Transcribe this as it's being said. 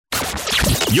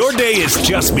Your day has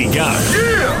just begun.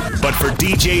 Yeah! But for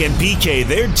DJ and PK,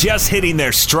 they're just hitting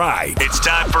their stride. It's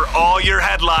time for all your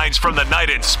headlines from the night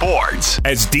in sports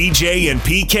as DJ and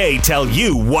PK tell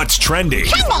you what's trending.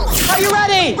 Are you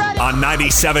ready? On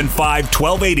 97.5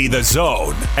 1280 The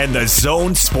Zone and The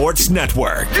Zone Sports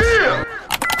Network. Yeah!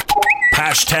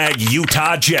 Hashtag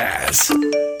Utah Jazz.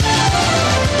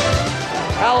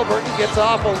 Halliburton gets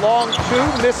off a long two,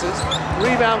 misses.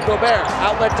 Rebound Gobert.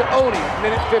 Outlet to Oni.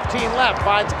 Minute 15 left.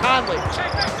 Finds Conley.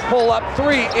 Pull up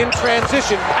three in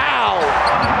transition. Pow!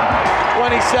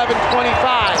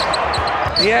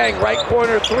 27-25. Niang, right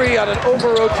corner three on an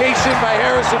over-rotation by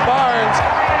Harrison Barnes.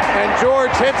 And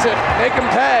George hits it. Make him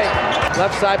pay.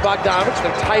 Left side Bogdanovich.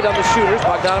 They're tight on the shooters.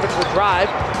 Bogdanovich will drive.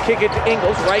 Kick it to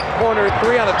Ingles. Right corner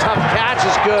three on a tough catch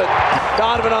is good.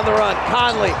 Donovan on the run.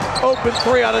 Conley. Open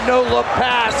three on a no-look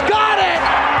pass. Got it!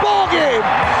 Ball game!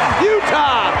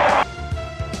 Utah!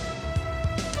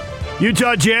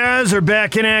 Utah Jazz are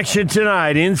back in action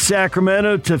tonight in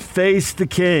Sacramento to face the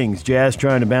Kings. Jazz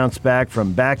trying to bounce back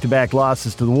from back-to-back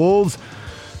losses to the Wolves.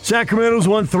 Sacramento's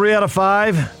won 3 out of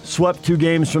 5, swept 2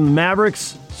 games from the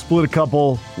Mavericks, split a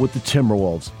couple with the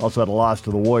Timberwolves. Also had a loss to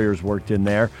the Warriors worked in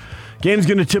there. Game's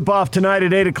going to tip off tonight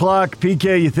at 8 o'clock.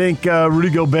 PK, you think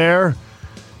Rudy Gobert,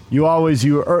 you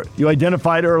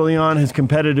identified early on his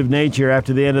competitive nature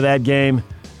after the end of that game.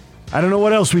 I don't know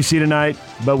what else we see tonight,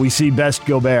 but we see best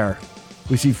Gobert.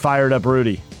 We see fired up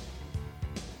Rudy.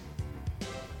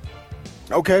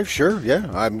 Okay, sure, yeah.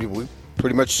 I mean, we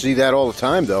pretty much see that all the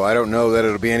time, though. I don't know that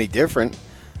it'll be any different.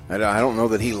 I don't know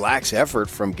that he lacks effort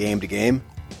from game to game.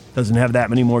 Doesn't have that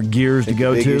many more gears to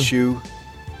go big to. Issue.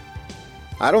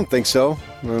 I don't think so,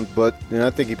 but I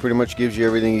think he pretty much gives you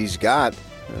everything he's got.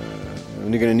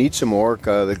 And you're going to need some more.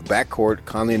 The backcourt,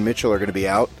 Conley and Mitchell are going to be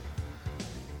out.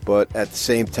 But at the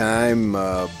same time,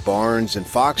 Barnes and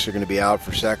Fox are going to be out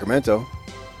for Sacramento.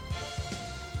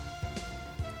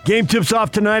 Game tips off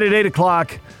tonight at 8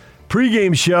 o'clock.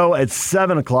 Pre-game show at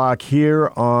 7 o'clock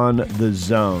here on The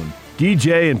Zone.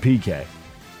 DJ and PK.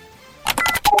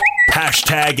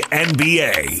 Hashtag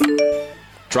NBA.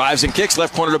 Drives and kicks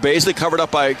left corner to Baisley, covered up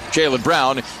by Jaylen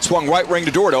Brown. Swung right wing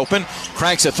to Dort open.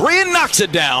 Cranks a three and knocks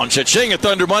it down. Cha-ching, a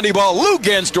Thunder Monday ball. Lou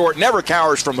Gens. Dort never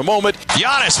cowers from the moment.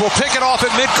 Giannis will pick it off at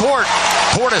midcourt.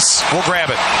 Portis will grab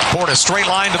it. Portis straight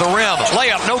line to the rim.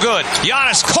 Layup, no good.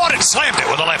 Giannis caught it, slammed it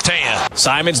with the left hand.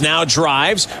 Simons now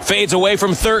drives, fades away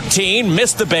from 13,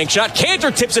 missed the bank shot.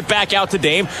 Cantor tips it back out to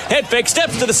Dame. Head fake,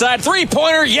 steps to the side,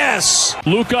 three-pointer, yes!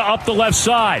 Luka up the left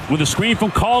side with a screen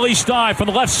from Cauley-Stein from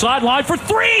the left sideline for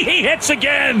three. He hits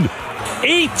again.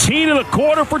 18 in the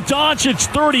quarter for Doncic,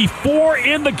 34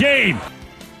 in the game.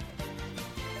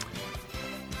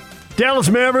 Dallas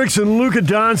Mavericks and Luka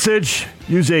Doncic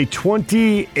use a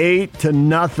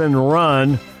 28-0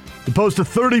 run to post a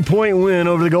 30-point win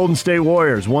over the Golden State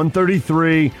Warriors.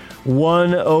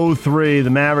 133-103. The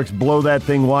Mavericks blow that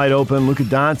thing wide open. Luka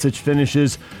Doncic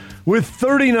finishes with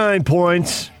 39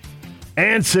 points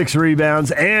and 6 rebounds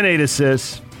and 8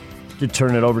 assists. Did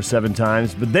turn it over 7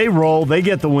 times, but they roll. They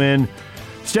get the win.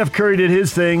 Steph Curry did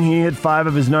his thing. He hit 5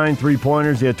 of his 9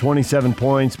 3-pointers. He had 27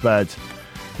 points, but,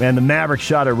 man, the Mavericks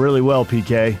shot it really well,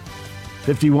 PK.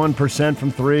 51%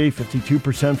 from 3,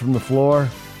 52% from the floor.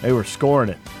 They were scoring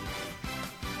it.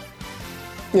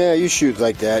 Yeah, you shoot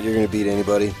like that, you're going to beat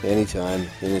anybody, anytime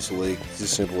in this league. It's as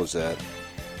simple as that.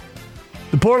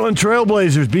 The Portland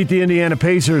Trailblazers beat the Indiana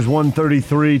Pacers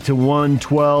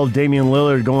 133-112. Damian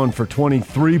Lillard going for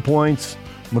 23 points.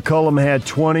 McCollum had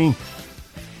 20.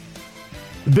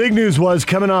 The big news was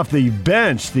coming off the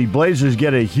bench, the Blazers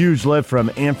get a huge lift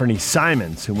from Anthony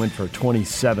Simons, who went for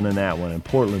 27 in that one, and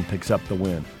Portland picks up the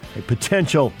win. A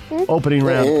potential opening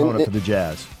round opponent for the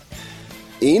Jazz.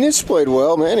 Enos played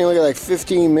well, man. He only got like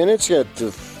 15 minutes. He got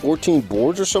 14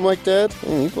 boards or something like that.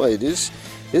 He played his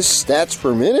stats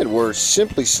per minute were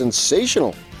simply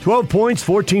sensational. 12 points,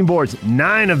 14 boards,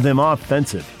 9 of them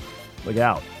offensive. Look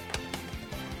out.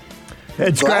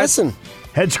 Head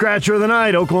scratcher of the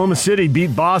night. Oklahoma City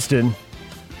beat Boston.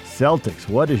 Celtics,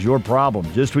 what is your problem?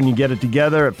 Just when you get it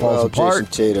together, it falls apart.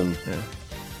 Jason Tatum. Yeah.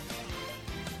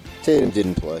 Tatum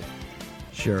didn't play.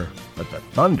 Sure, but the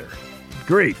Thunder.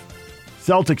 Grief.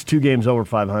 Celtics 2 games over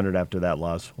 500 after that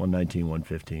loss,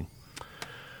 119-115.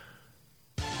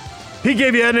 He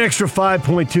gave you an extra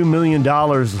 $5.2 million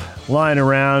lying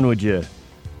around. Would you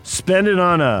spend it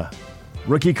on a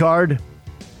rookie card?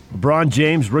 LeBron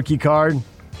James rookie card?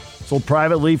 Sold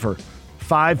privately for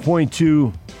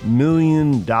 $5.2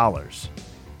 million.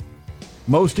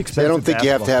 Most expensive. I don't think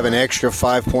you have to have an extra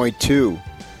 5.2.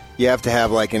 You have to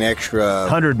have like an extra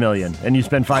 $100 million, and you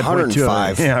spend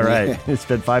 5.2. Yeah, right. You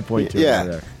spend 5.2 yeah.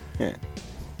 there. Yeah.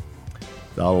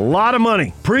 A lot of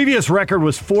money. Previous record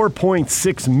was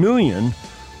 $4.6 million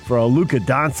for a Luka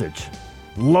Doncic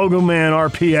Logo Man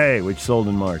RPA, which sold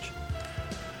in March.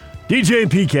 DJ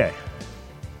and PK.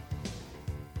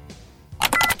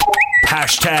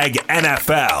 Hashtag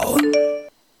NFL.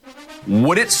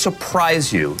 Would it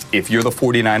surprise you if you're the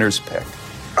 49ers pick?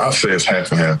 I'll say it's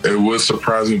half and half. It was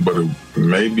surprising, but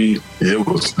it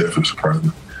was definitely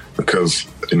surprising because,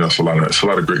 it's a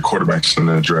lot of great quarterbacks in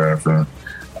the draft, and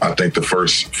I think the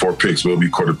first 4 picks will be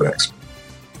quarterbacks.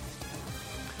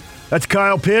 That's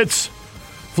Kyle Pitts,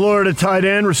 Florida tight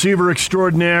end, receiver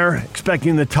extraordinaire,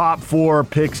 expecting the top 4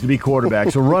 picks to be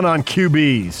quarterbacks. So run on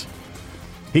QBs.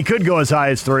 He could go as high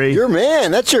as 3. Your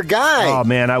man, that's your guy. Oh,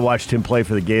 man, I watched him play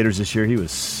for the Gators this year. He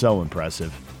was so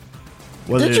impressive.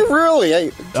 Did you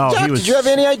really? Doc, did you have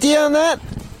any idea on that?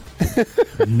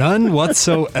 None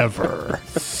whatsoever.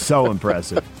 So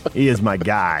impressive. He is my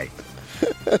guy.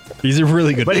 He's a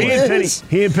really good player. But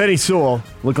he and Penny Sewell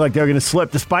look like they're going to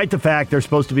slip, despite the fact they're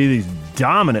supposed to be these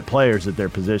dominant players at their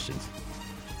positions.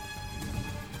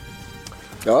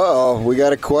 Uh-oh, we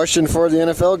got a question for the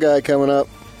NFL guy coming up.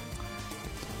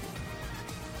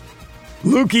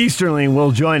 Luke Easterling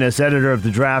will join us, editor of the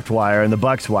Draft Wire and the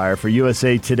Bucks Wire for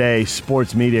USA Today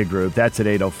Sports Media Group. That's at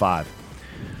 8:05.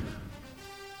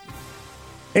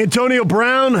 Antonio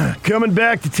Brown coming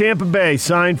back to Tampa Bay,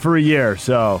 signed for a year,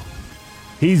 so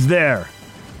he's there.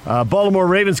 Baltimore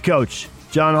Ravens coach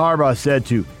John Harbaugh said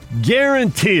to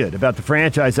guarantee it about the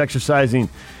franchise exercising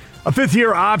a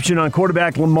 5th-year option on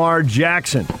quarterback Lamar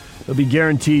Jackson. He'll be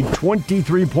guaranteed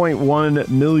 $23.1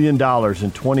 million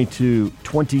in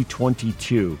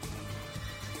 2022.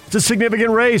 It's a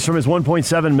significant raise from his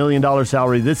 $1.7 million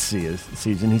salary this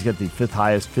season. He's got the 5th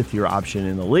highest 5th-year option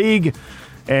in the league.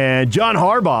 And John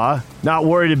Harbaugh, not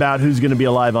worried about who's going to be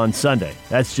alive on Sunday.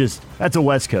 That's a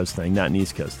West Coast thing, not an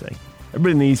East Coast thing.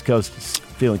 Everybody in the East Coast is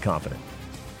feeling confident.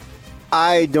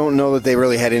 I don't know that they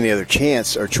really had any other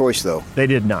chance or choice, though. They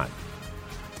did not.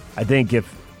 I think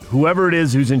if whoever it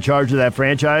is who's in charge of that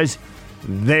franchise,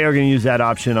 they are going to use that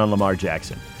option on Lamar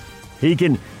Jackson. If he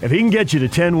can get you to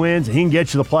 10 wins, and he can get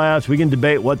you to the playoffs, we can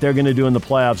debate what they're going to do in the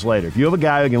playoffs later. If you have a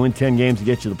guy who can win 10 games to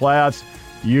get you to the playoffs,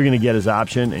 you're going to get his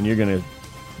option, and you're going to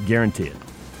guarantee it.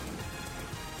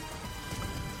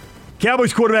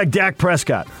 Cowboys quarterback Dak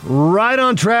Prescott, right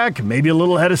on track, maybe a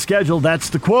little ahead of schedule. That's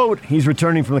the quote. He's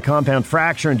returning from the compound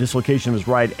fracture and dislocation of his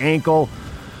right ankle.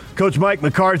 Coach Mike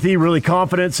McCarthy, really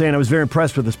confident, saying I was very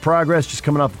impressed with his progress, just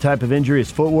coming off the type of injury, his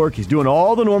footwork. He's doing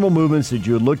all the normal movements that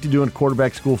you would look to do in a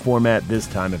quarterback school format this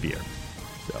time of year.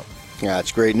 So, yeah,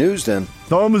 it's great news then.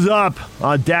 Thumbs up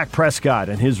on Dak Prescott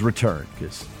and his return,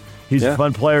 because he's a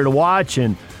fun player to watch,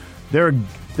 and they're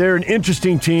an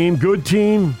interesting team, good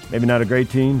team, maybe not a great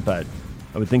team, but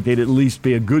I would think they'd at least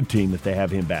be a good team if they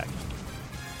have him back.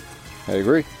 I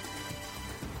agree.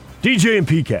 DJ and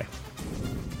PK.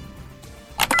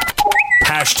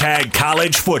 Hashtag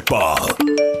college football.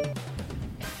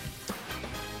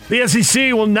 The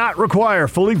SEC will not require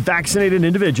fully vaccinated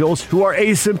individuals who are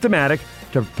asymptomatic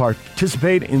to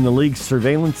participate in the league's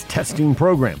surveillance testing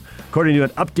program, according to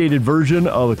an updated version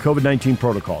of the COVID-19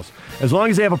 protocols. As long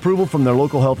as they have approval from their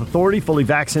local health authority, fully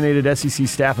vaccinated SEC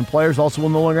staff and players also will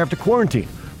no longer have to quarantine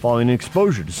following an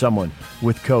exposure to someone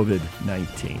with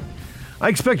COVID-19. I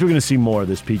expect we're going to see more of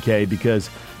this, PK, because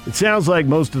it sounds like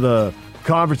most of the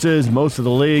conferences, most of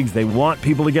the leagues, they want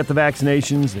people to get the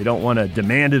vaccinations. They don't want to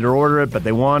demand it or order it, but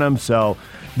they want them. So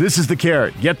this is the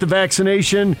carrot. Get the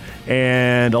vaccination,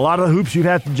 and a lot of the hoops you'd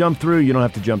have to jump through, you don't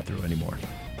have to jump through anymore.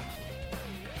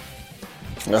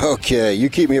 Okay, you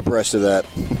keep me abreast of that.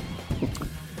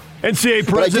 NCAA president.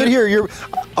 But I did hear your.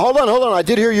 Hold on. I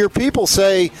did hear your people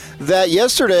say that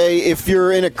yesterday. If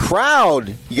you're in a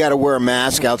crowd, you got to wear a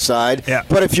mask outside. Yeah.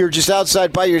 But if you're just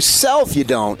outside by yourself, you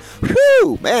don't.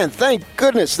 Whew, man! Thank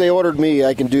goodness they ordered me.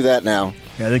 I can do that now.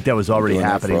 Yeah, I think that was already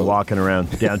happening. Walking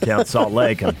around downtown Salt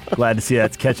Lake. I'm glad to see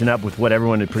that's catching up with what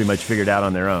everyone had pretty much figured out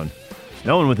on their own.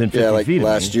 No one within 50 feet of me.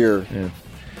 Last year. Yeah.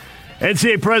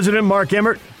 NCAA President Mark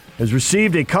Emmert has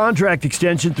received a contract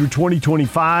extension through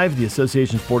 2025. The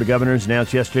Association's Board of Governors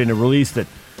announced yesterday in a release that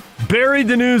buried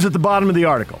the news at the bottom of the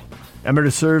article. Emmert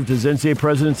has served as NCAA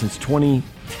president since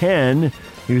 2010.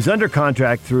 He was under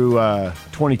contract through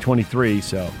 2023,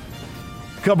 so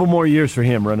a couple more years for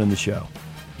him running the show.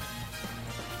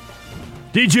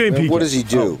 DJ and PK. What does he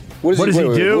do? What does he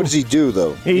do? What does he do,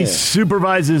 though? He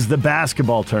supervises the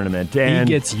basketball tournament. And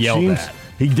he gets yelled at.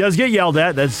 He does get yelled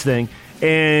at. That's the thing.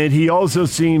 And he also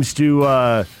seems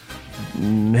to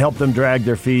help them drag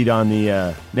their feet on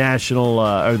the national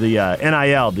or the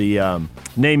NIL, the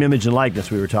name, image, and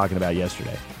likeness we were talking about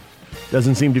yesterday.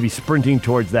 Doesn't seem to be sprinting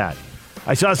towards that.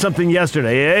 I saw something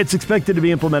yesterday. It's expected to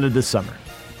be implemented this summer.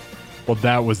 Well,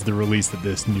 that was the release that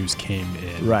this news came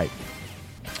in. Right.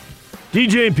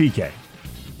 DJ and PK.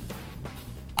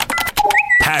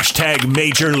 Hashtag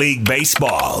Major League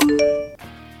Baseball.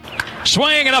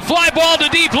 Swing and a fly ball to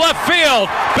deep left field.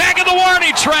 Back of the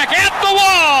warning track at the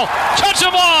wall. Touch the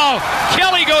ball.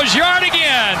 Kelly goes yard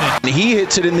again. He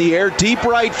hits it in the air, deep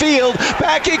right field.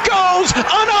 Back it goes.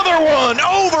 Another one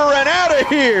over and out of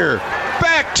here.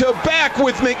 Back to back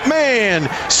with McMahon.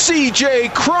 C.J.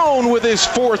 Cron with his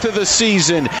 4th of the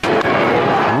season.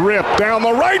 Ripped down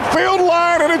the right field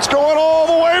line, and it's going all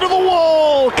the way to the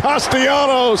wall.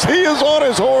 Castellanos, he is on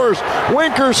his horse.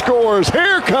 Winker scores.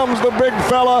 Here comes the big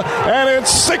fella, and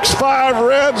it's 6-5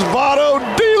 Reds. Votto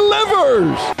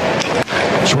delivers.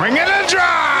 Swing and a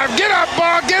drive. Get up,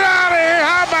 ball. Get out of here.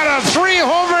 How about a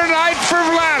 3-homer night for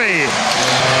Vladdy?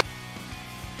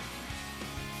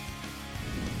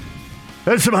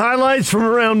 There's some highlights from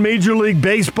around Major League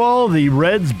Baseball. The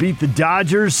Reds beat the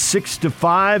Dodgers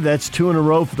 6-5. That's 2 in a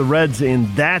row for the Reds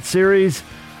in that series.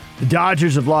 The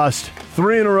Dodgers have lost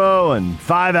 3 in a row and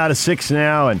 5 out of 6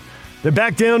 now, and they're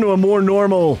back down to a more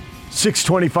normal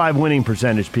 .625 winning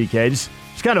percentage, PK.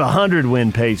 Just kind of a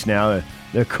 100-win pace now.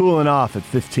 They're cooling off at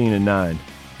 15-9.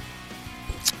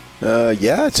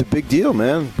 Yeah, it's a big deal,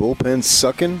 man. Bullpen's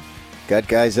sucking. Got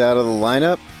guys out of the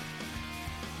lineup.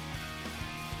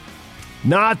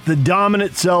 Not the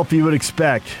dominant self you would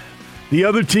expect. The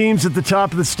other teams at the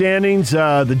top of the standings,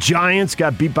 the Giants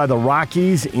got beat by the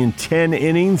Rockies in 10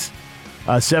 innings,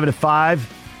 7-5.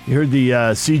 You heard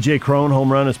the C.J. Cron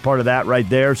home run as part of that right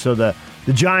there. So the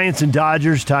Giants and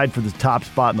Dodgers tied for the top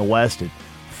spot in the West at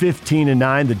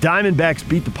 15-9. The Diamondbacks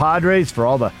beat the Padres for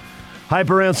all the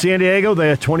hype around San Diego. They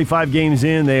are 25 games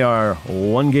in. They are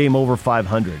 1 game over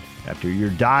 500 after your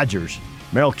Dodgers.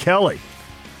 Merrill Kelly.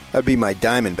 That'd be my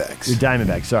Diamondbacks. Your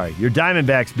Diamondbacks, sorry. Your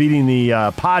Diamondbacks beating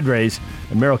the Padres,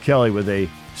 and Merrill Kelly with a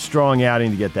strong outing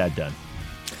to get that done.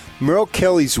 Merrill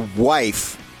Kelly's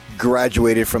wife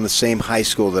graduated from the same high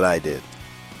school that I did.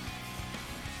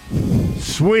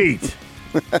 Sweet.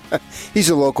 He's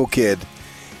a local kid,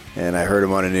 and I heard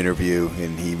him on an interview,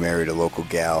 and he married a local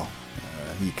gal.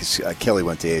 Kelly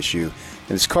went to ASU.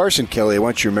 And it's Carson Kelly. I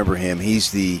want you to remember him.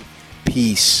 He's the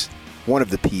piece, one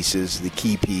of the pieces, the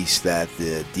key piece that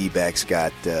the D-backs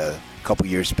got a couple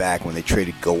years back when they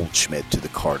traded Goldschmidt to the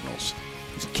Cardinals.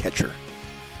 He's a catcher.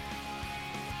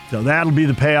 So that'll be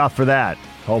the payoff for that,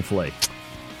 hopefully.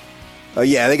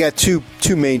 Yeah, they got two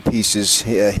main pieces,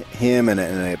 him and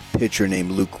a pitcher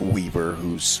named Luke Weaver,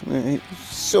 who's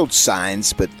showed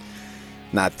signs, but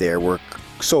not there.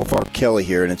 So far, Kelly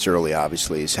here, and it's early,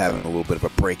 obviously, is having a little bit of a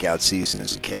breakout season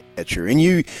as a catcher. And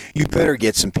you better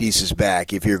get some pieces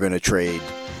back if you're going to trade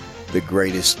the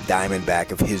greatest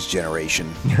Diamondback of his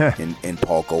generation in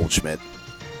Paul Goldschmidt.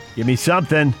 Give me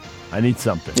something. I need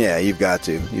something. Yeah, you've got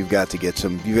to. You've got to get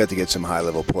some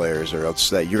high-level players, or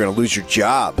else you're going to lose your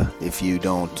job if you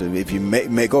don't. If you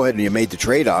may go ahead and you made the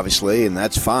trade, obviously, and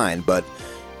that's fine, but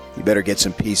you better get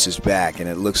some pieces back. And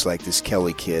it looks like this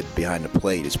Kelly kid behind the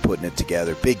plate is putting it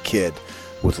together. Big kid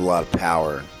with a lot of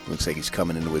power. Looks like he's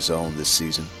coming into his own this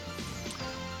season.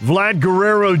 Vlad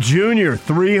Guerrero Jr.,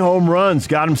 3 home runs,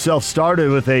 got himself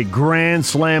started with a grand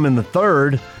slam in the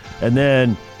 3rd, and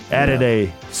then added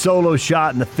a solo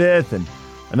shot in the 5th and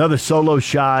another solo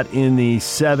shot in the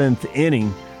 7th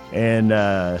inning. And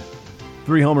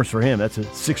 3 homers for him. That's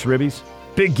 6 ribbies.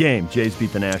 Big game. Jays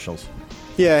beat the Nationals.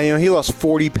 Yeah, he lost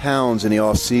 40 pounds in the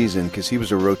offseason because he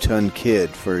was a rotund kid,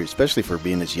 especially for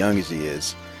being as young as he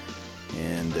is.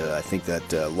 And I think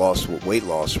that weight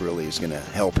loss really is going to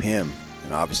help him.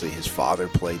 And obviously his father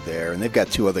played there. And they've got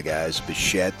 2 other guys,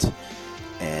 Bichette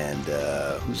and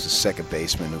who's the second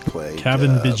baseman who played?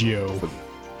 Kevin Biggio.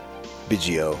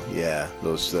 Biggio, yeah.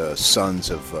 Those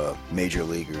sons of major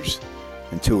leaguers.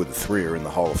 And 2 of the 3 are in the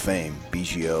Hall of Fame,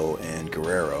 Biggio and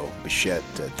Guerrero. Bichette,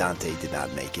 Dante did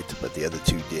not make it, but the other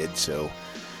 2 did. So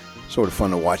sort of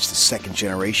fun to watch the second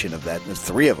generation of that. And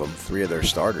 3 of them, 3 of their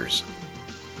starters.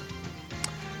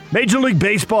 Major League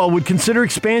Baseball would consider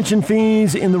expansion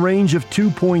fees in the range of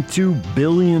 $2.2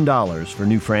 billion for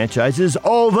new franchises,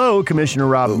 although Commissioner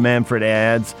Rob Manfred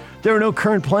adds there are no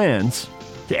current plans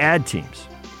to add teams.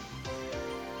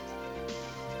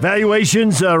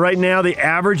 Valuations right now, the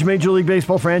average Major League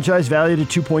Baseball franchise valued at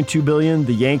 $2.2 billion.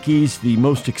 The Yankees, the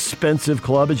most expensive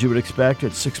club, as you would expect,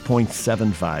 at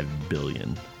 $6.75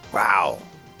 billion. Wow.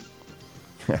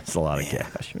 That's a lot of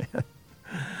cash, man.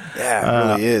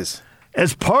 Yeah, it really is.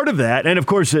 As part of that, and of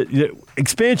course,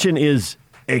 expansion is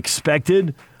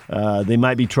expected. They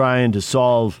might be trying to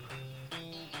solve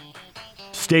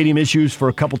stadium issues for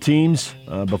a couple teams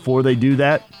before they do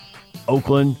that.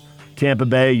 Oakland, Tampa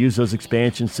Bay, use those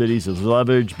expansion cities as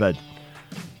leverage, but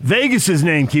Vegas's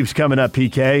name keeps coming up,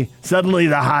 PK. Suddenly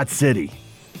the hot city.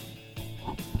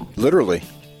 Literally.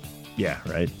 Yeah,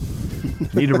 right.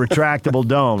 Need a retractable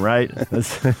dome, right?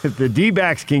 If the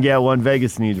D-backs can get one,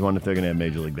 Vegas needs one if they're going to have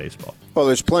Major League Baseball. Well,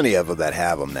 there's plenty of them that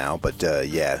have them now, but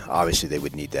yeah, obviously they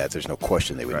would need that. There's no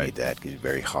question they would need that because it's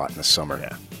very hot in the summer.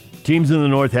 Yeah. Teams in the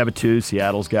North have it too.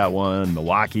 Seattle's got one.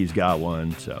 Milwaukee's got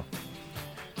one. So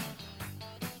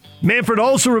Manfred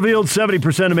also revealed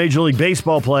 70% of Major League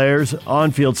Baseball players,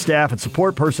 on-field staff, and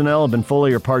support personnel have been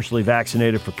fully or partially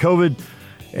vaccinated for COVID.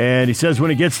 And he says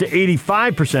when it gets to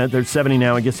 85%, there's 70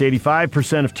 now, it gets to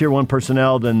 85% of Tier 1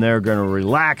 personnel, then they're going to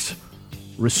relax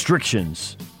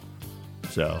restrictions.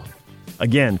 So,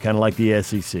 again, kind of like the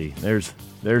SEC. There's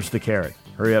the carrot.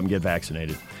 Hurry up and get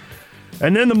vaccinated.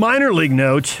 And then the minor league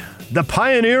note, the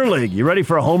Pioneer League. You ready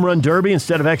for a home run derby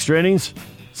instead of extra innings?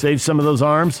 Save some of those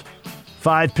arms.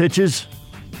 5 pitches.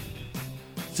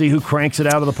 See who cranks it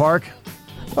out of the park.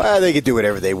 Well, they could do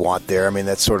whatever they want there. I mean,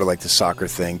 that's sort of like the soccer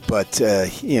thing. But,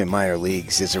 minor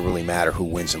leagues, it doesn't really matter who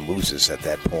wins and loses at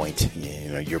that point.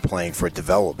 You're playing for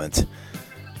development.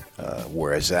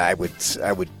 Whereas I would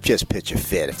just pitch a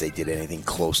fit if they did anything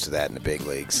close to that in the big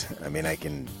leagues. I mean, I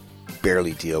can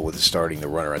barely deal with starting the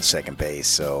runner on second base.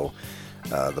 So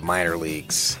the minor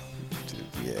leagues,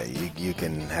 yeah, you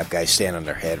can have guys stand on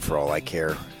their head for all I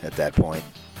care at that point.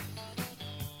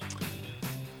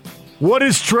 What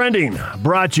is trending?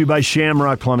 Brought to you by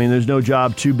Shamrock Plumbing. There's no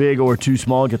job too big or too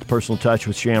small. Get the personal touch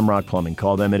with Shamrock Plumbing.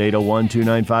 Call them at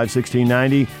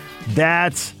 801-295-1690.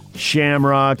 That's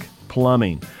Shamrock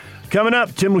Plumbing. Coming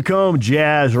up, Tim Lacombe,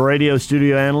 Jazz radio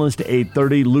studio analyst at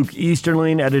 8:30. Luke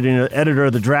Easterling, editor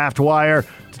of the Draft Wire,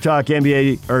 to talk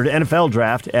NBA or NFL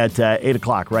draft at 8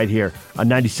 o'clock right here on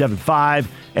 97.5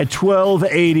 at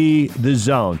 1280 The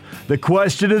Zone. The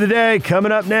question of the day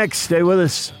coming up next. Stay with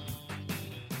us.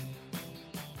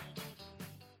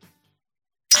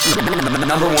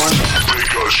 Number one.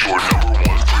 Make us your number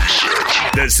one preset.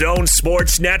 The Zone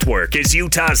Sports Network is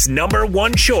Utah's number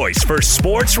one choice for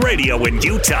sports radio in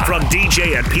Utah. From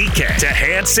DJ and PK to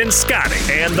Hanson Scotty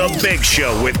and The Big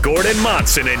Show with Gordon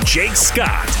Monson and Jake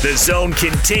Scott. The Zone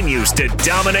continues to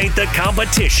dominate the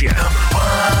competition.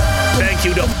 Thank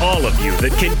you to all of you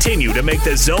that continue to make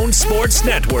the Zone Sports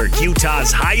Network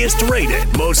Utah's highest rated,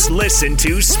 most listened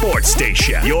to sports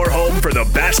station. Your home for the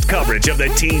best coverage of the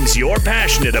teams you're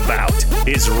passionate about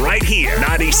is right here.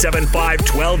 97.5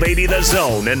 1280 The Zone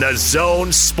and the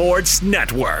Zone Sports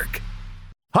Network.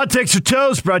 Hot Takes or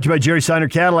Toast brought to you by Jerry Seiner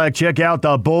Cadillac. Check out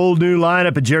the bold new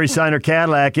lineup at Jerry Seiner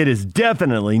Cadillac. It is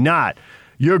definitely not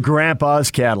your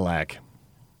grandpa's Cadillac.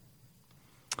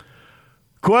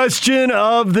 Question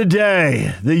of the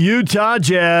day. The Utah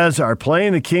Jazz are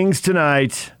playing the Kings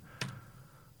tonight.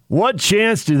 What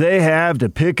chance do they have to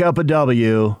pick up a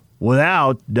W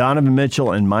without Donovan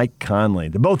Mitchell and Mike Conley?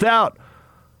 They're both out.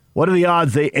 What are the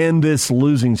odds they end this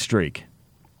losing streak?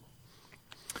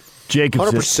 Jacob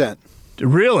 100%.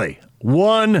 Really?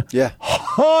 100%. Yeah.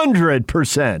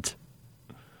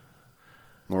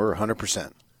 Or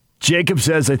 100%. Jacob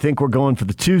says, I think we're going for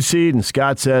the 2 seed, and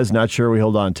Scott says, not sure we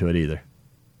hold on to it either.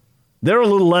 They're a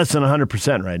little less than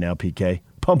 100% right now, PK.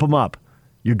 Pump them up.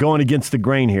 You're going against the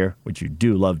grain here, which you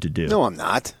do love to do. No, I'm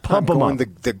not. Pump them up.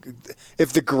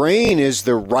 If the grain is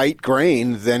the right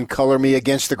grain, then color me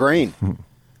against the grain.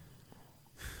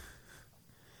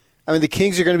 I mean, the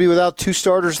Kings are going to be without 2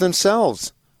 starters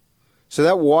themselves. So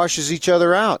that washes each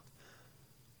other out.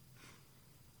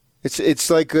 It's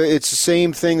like it's the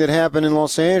same thing that happened in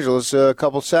Los Angeles a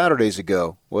couple Saturdays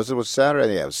ago. Was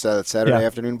Saturday? Yeah, it was that Saturday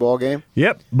afternoon ball game.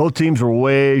 Yep, both teams were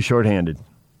way shorthanded.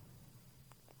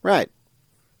 Right.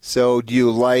 So do you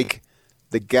like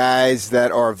the guys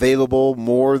that are available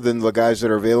more than the guys that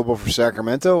are available for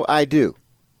Sacramento? I do.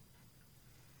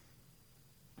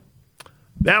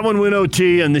 That one went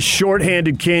OT, and the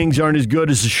shorthanded Kings aren't as good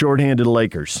as the shorthanded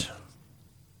Lakers.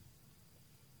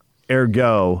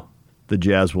 Ergo, the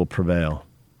Jazz will prevail.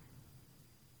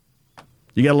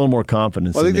 You got a little more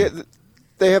confidence. Well,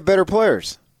 they have better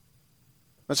players.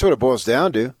 That's what it boils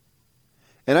down to.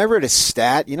 And I read a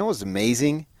stat. You know what's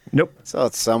amazing? Nope. I saw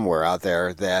it somewhere out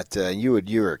there that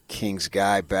you're a Kings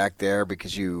guy back there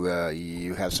because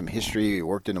you have some history. You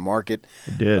worked in the market.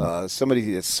 I did.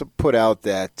 Somebody put out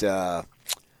that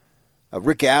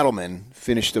Rick Adelman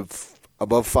finished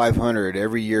above 500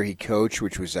 every year he coached,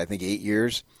 which was, I think, 8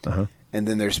 years. Uh-huh. And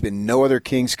then there's been no other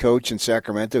Kings coach in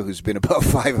Sacramento who's been above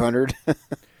 500.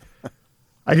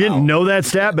 I didn't know that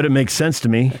stat, but it makes sense to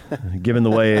me, given the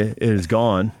way it has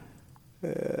gone.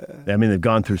 I mean, they've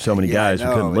gone through so many guys, we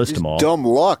couldn't list them all. Dumb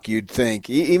luck, you'd think.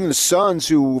 Even the Suns,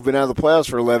 who've been out of the playoffs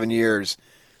for 11 years,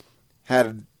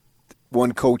 had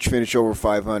one coach finish over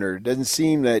 500. It doesn't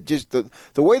seem that just the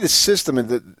way the system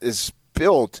is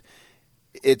built,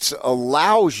 it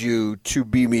allows you to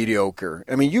be mediocre.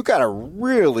 I mean, you got to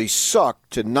really suck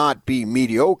to not be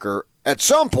mediocre at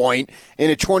some point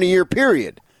in a 20-year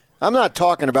period. I'm not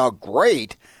talking about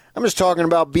great. I'm just talking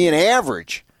about being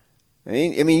average. I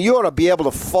mean, you ought to be able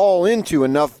to fall into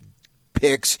enough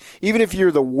picks, even if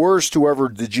you're the worst, whoever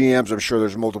the GMs, I'm sure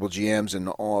there's multiple GMs and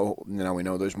all, now we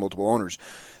know there's multiple owners,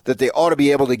 that they ought to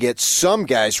be able to get some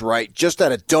guys right just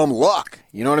out of dumb luck.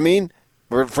 You know what I mean?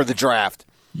 For the draft.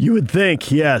 You would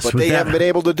think, yes. But they haven't been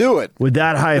able to do it. With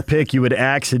that high a pick, you would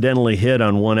accidentally hit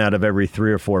on one out of every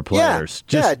 3 or 4 players.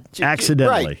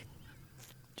 Accidentally.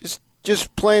 Right.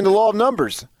 Just playing the law of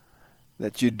numbers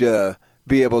that you'd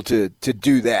be able to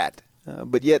do that.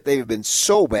 But yet they've been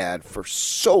so bad for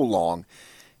so long.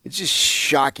 It's just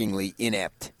shockingly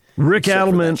inept. Rick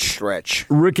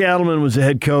Adelman was the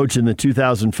head coach in the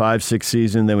 2005-06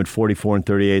 season. They went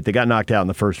 44-38. They got knocked out in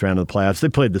the first round of the playoffs. They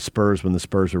played the Spurs when the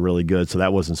Spurs were really good, so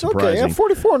that wasn't surprising. Okay,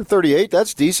 44-38,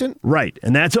 that's decent. Right,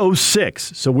 and that's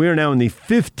 06. So we're now in the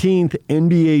 15th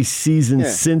NBA season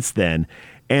since then,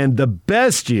 and the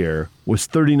best year was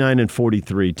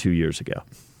 39-43 2 years ago.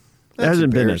 There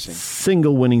hasn't been a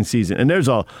single winning season. And there's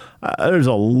a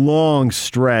long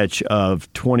stretch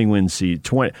of 20 win season,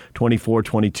 24,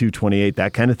 22, 28,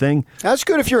 that kind of thing. That's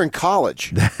good if you're in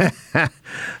college.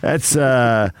 That's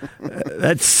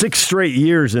 6 straight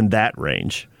years in that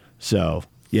range. So,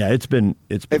 yeah, it's been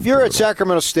if you're brutal. At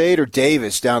Sacramento State or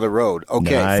Davis down the road,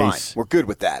 okay, fine. We're good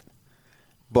with that.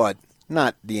 But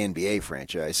not the NBA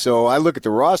franchise. So I look at the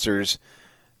rosters.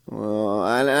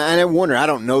 And I wonder, I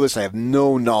don't know this, I have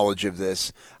no knowledge of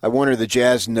this. I wonder the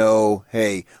Jazz know,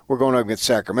 hey, we're going up against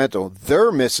Sacramento.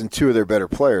 They're missing 2 of their better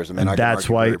players. I mean, I that's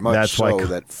why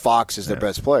that Fox is their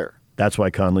best player. That's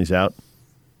why Conley's out.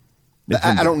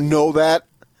 I don't know that.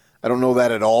 I don't know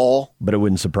that at all. But it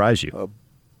wouldn't surprise you.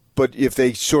 But if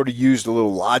they sort of used a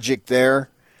little logic there,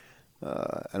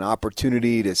 an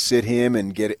opportunity to sit him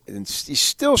and get it, and he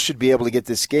still should be able to get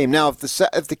this game. Now, if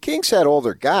the Kings had all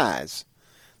their guys,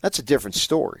 that's a different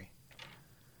story.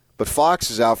 But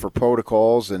Fox is out for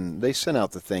protocols, and they sent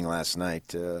out the thing last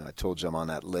night. I told you I'm on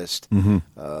that list. Mm-hmm.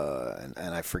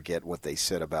 And I forget what they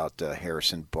said about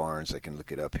Harrison Barnes. I can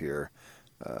look it up here.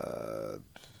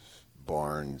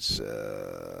 Barnes,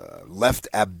 left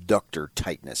abductor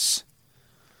tightness.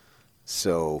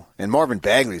 So, and Marvin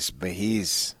Bagley's,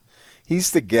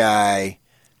 he's the guy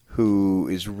who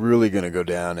is really going to go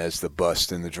down as the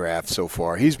bust in the draft so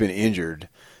far. He's been injured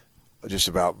just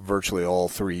about virtually all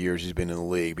 3 years he's been in the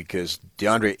league because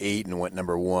DeAndre Ayton went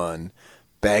number 1,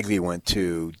 Bagley went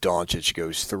 2, Doncic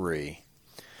goes 3.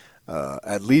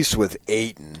 At least with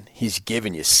Ayton, he's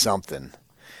giving you something.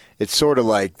 It's sort of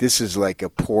like this is like a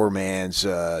poor man's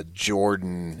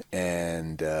Jordan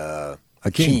and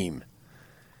Hakeem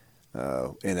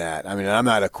in that. I mean, I'm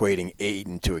not equating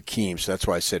Ayton to Hakeem, so that's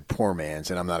why I said poor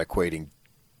man's, and I'm not equating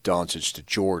Doncic to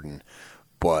Jordan.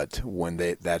 But when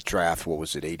that draft, what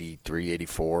was it, 83,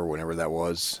 84, whenever that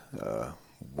was,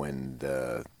 when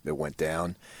it went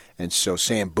down. And so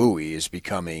Sam Bowie is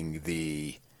becoming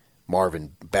the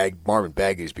Marvin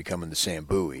Bagley is becoming the Sam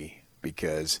Bowie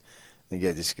because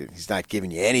he's not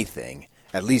giving you anything.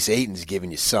 At least Ayton's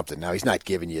giving you something. Now, he's not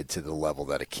giving you to the level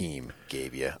that Hakeem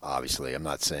gave you, obviously. I'm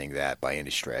not saying that by any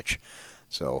stretch.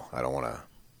 So I want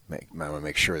to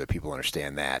make sure that people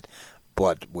understand that.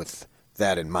 But with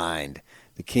that in mind,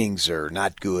 the Kings are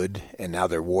not good, and now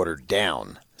they're watered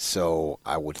down. So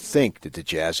I would think that the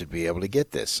Jazz would be able to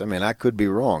get this. I mean, I could be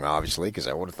wrong, obviously, because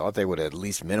I would have thought they would at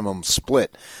least minimum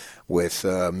split with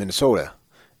Minnesota,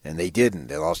 and they didn't.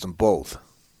 They lost them both.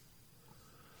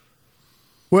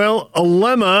 Well,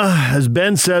 Alema, as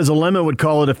Ben says, Alema would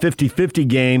call it a 50-50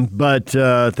 game, but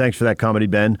thanks for that comedy,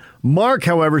 Ben. Mark,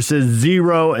 however, says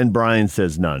 0, and Brian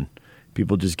says none.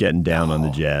 People just getting down on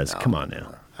the Jazz. Come on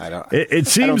now. It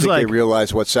seems I don't think like they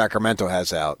realize what Sacramento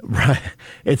has out. Right.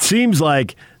 It seems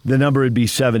like the number would be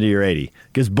 70 or 80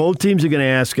 because both teams are going to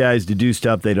ask guys to do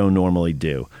stuff they don't normally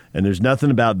do, and there's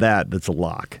nothing about that that's a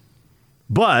lock.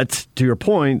 But to your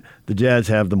point, the Jazz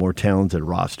have the more talented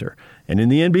roster, and in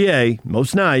the NBA,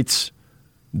 most nights,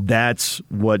 that's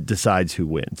what decides who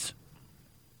wins.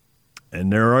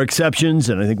 And there are exceptions,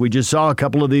 and I think we just saw a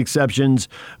couple of the exceptions,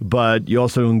 but you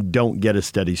also don't get a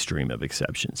steady stream of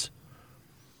exceptions.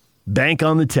 Bank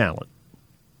on the talent.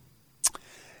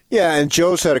 Yeah, and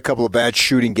Joe's had a couple of bad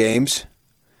shooting games,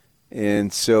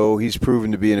 and so he's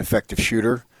proven to be an effective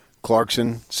shooter.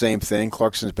 Clarkson, same thing.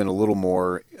 Clarkson's been a little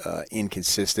more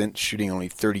inconsistent, shooting only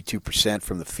 32%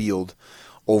 from the field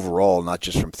overall, not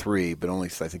just from three, but only,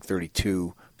 I think,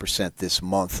 32% this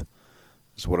month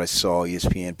is what I saw.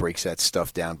 ESPN breaks that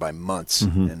stuff down by months,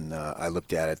 and I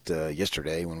looked at it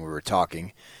yesterday when we were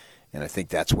talking, and I think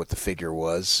that's what the figure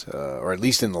was, or at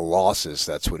least in the losses,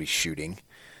 that's what he's shooting.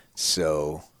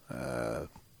 So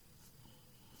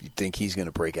you'd think he's going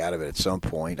to break out of it at some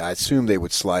point. I assume they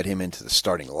would slide him into the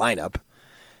starting lineup,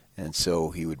 and so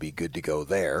he would be good to go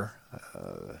there.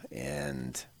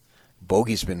 And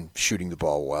Bogey's been shooting the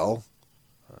ball well,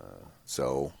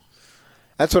 so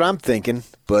that's what I'm thinking.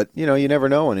 But, you never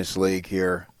know in this league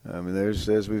here. I mean, there's,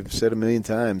 as we've said a million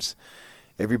times,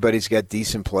 everybody's got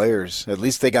decent players. At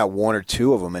least they got one or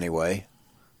two of them anyway.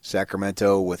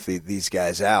 Sacramento with these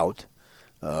guys out.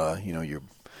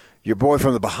 Your boy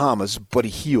from the Bahamas, Buddy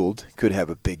Hield, could have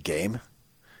a big game.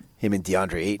 Him and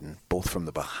DeAndre Ayton, both from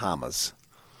the Bahamas.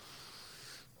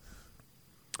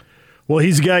 Well,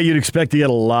 he's a guy you'd expect to get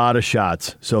a lot of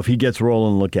shots. So if he gets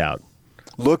rolling, look out.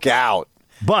 Look out.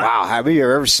 But wow, have you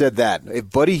ever said that? If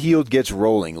Buddy Hield gets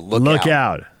rolling, look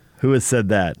out. Who has said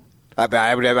that?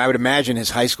 I would imagine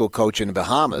his high school coach in the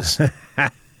Bahamas.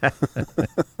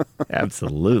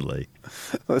 Absolutely.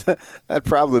 That'd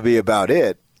probably be about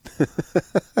it.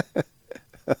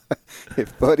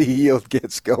 If Buddy Hield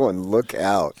gets going, look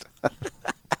out.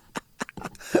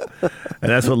 And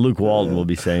that's what Luke Walton will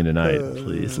be saying tonight.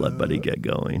 Please let Buddy get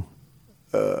going.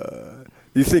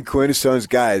 You think Quinn Stone's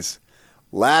guys,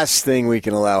 last thing we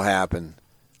can allow happen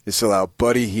is to allow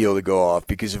Buddy Hield to go off,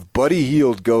 because if Buddy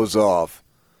Hield goes off,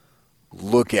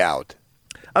 look out.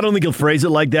 I don't think he'll phrase it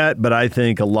like that, but I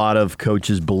think a lot of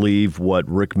coaches believe what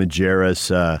Rick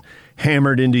Majerus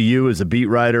hammered into you as a beat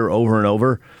writer over and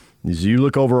over. As you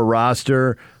look over a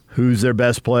roster, who's their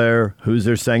best player, who's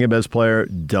their second best player,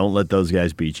 don't let those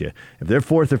guys beat you. If their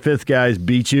fourth or fifth guys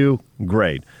beat you,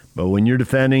 great. But when you're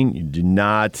defending, you do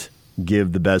not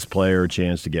give the best player a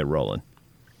chance to get rolling.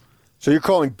 So you're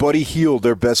calling Buddy Hield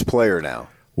their best player now?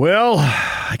 Well,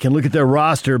 I can look at their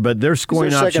roster, but their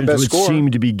scoring options would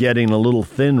seem to be getting a little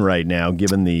thin right now,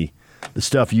 given the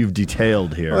stuff you've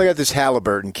detailed here. Well, I got this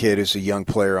Halliburton kid who's a young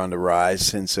player on the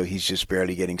rise, and so he's just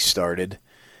barely getting started.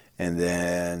 And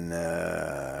then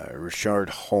Richard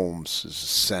Holmes is a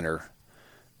center,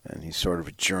 and he's sort of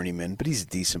a journeyman, but he's a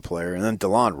decent player. And then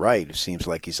DeLon Wright, who seems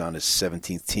like he's on his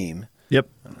 17th team. Yep.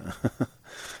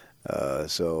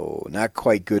 So not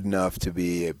quite good enough to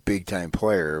be a big-time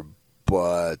player,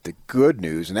 but the good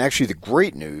news, and actually the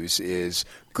great news, is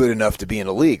good enough to be in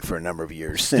the league for a number of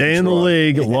years. Stay in the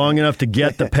league long enough to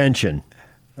get the pension.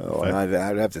 Oh, I'd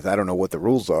have to. I don't know what the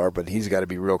rules are, but he's got to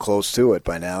be real close to it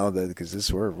by now,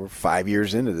 because we're 5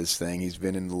 years into this thing. He's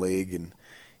been in the league, and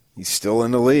he's still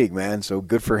in the league, man. So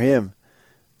good for him.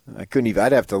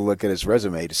 I'd have to look at his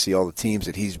resume to see all the teams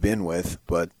that he's been with.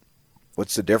 But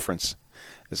what's the difference?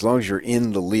 As long as you're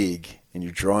in the league and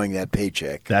you're drawing that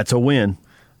paycheck, that's a win.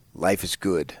 Life is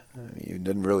good. You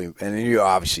didn't really, and you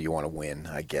obviously you want to win.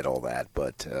 I get all that,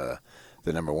 but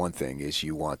the number one thing is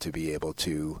you want to be able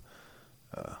to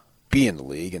be in the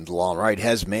league, and DeLon Wright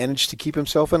has managed to keep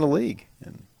himself in the league,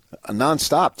 and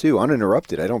nonstop too,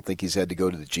 uninterrupted. I don't think he's had to go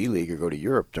to the G League or go to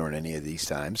Europe during any of these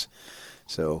times.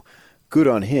 So good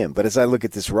on him. But as I look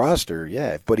at this roster,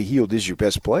 yeah, if Buddy Hield is your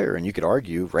best player, and you could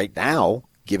argue right now,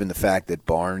 given the fact that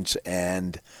Barnes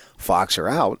and Fox are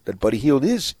out, that Buddy Hield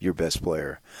is your best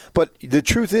player. But the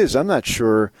truth is, I'm not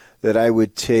sure that I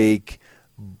would take,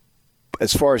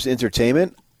 as far as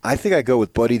entertainment, I think I go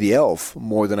with Buddy the Elf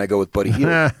more than I go with Buddy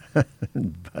Hield.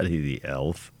 Buddy the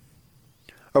Elf.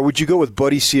 Or would you go with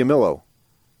Buddy Ciamillo?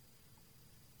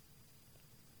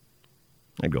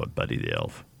 I'd go with Buddy the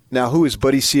Elf. Now, who is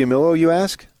Buddy Ciamillo, you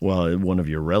ask? Well, one of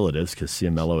your relatives, because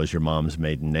Ciamillo is your mom's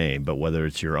maiden name. But whether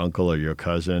it's your uncle or your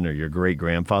cousin or your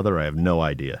great-grandfather, I have no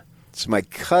idea. It's my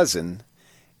cousin,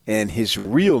 and his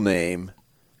real name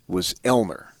was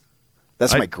Elmer.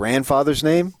 That's my grandfather's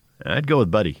name? I'd go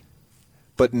with Buddy.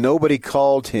 But nobody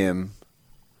called him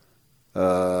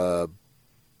Elmer.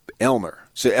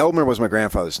 So Elmer was my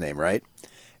grandfather's name, right?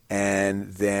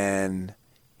 And then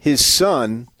his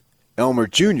son, Elmer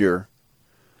Jr.,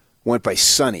 went by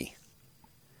Sonny.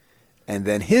 And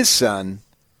then his son,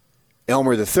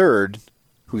 Elmer III,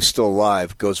 who's still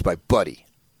alive, goes by Buddy.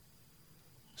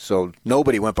 So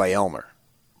nobody went by Elmer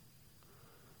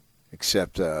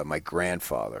except my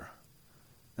grandfather.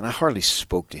 And I hardly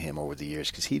spoke to him over the years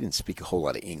because he didn't speak a whole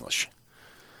lot of English.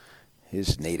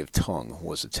 His native tongue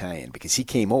was Italian because he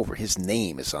came over. His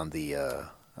name is on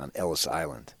Ellis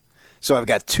Island. So I've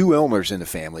got two Elmers in the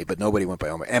family, but nobody went by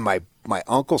Elmer. And my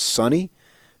uncle Sonny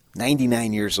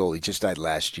 99 years old. He just died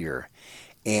last year.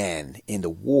 And in the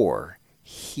war,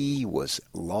 he was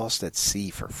lost at sea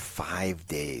for 5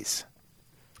 days.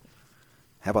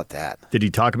 How about that? Did he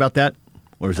talk about that?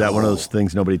 Or is that one of those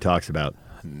things nobody talks about?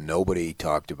 Nobody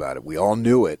talked about it. We all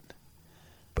knew it,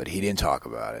 but he didn't talk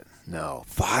about it. No.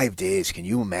 5 days. Can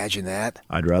you imagine that?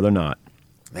 I'd rather not.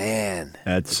 Man.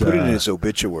 That's put it in his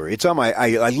obituary. It's on my.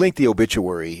 I linked the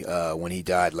obituary when he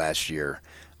died last year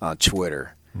on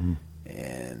Twitter. Mm.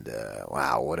 And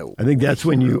wow, what a! I think that's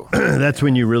when you that's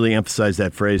when you really emphasize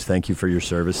that phrase. Thank you for your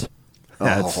service.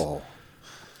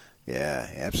 Yeah,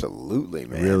 absolutely,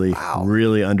 man.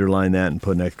 Really underline that and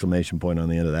put an exclamation point on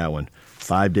the end of that one.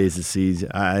 5 days of seas.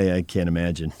 I can't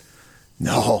imagine.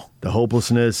 No, the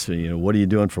hopelessness. What are you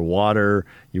doing for water?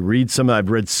 You read I've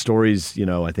read stories.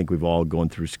 I think we've all gone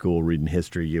through school reading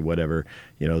history, whatever.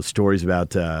 Stories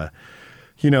about.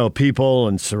 People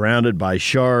and surrounded by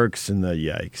sharks and the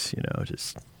yikes,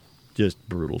 just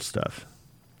brutal stuff.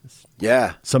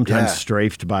 Yeah. Sometimes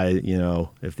strafed by,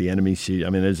 if the enemy sees.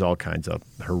 There's all kinds of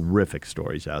horrific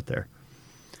stories out there.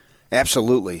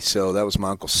 Absolutely. So that was my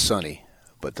Uncle Sonny,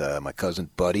 but my cousin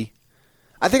Buddy.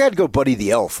 I think I'd go Buddy the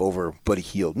Elf over Buddy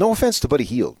Hield. No offense to Buddy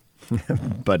Hield.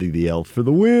 Buddy the Elf for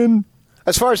the win.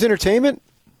 As far as entertainment,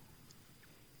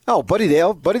 Buddy the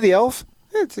Elf.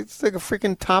 It's like a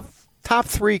freaking top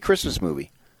 3 Christmas movie.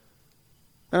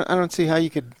 I don't see how you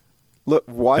could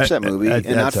watch that movie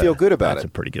and not feel good about it. It's a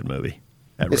pretty good movie.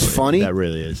 It's funny. That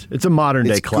really is. It's a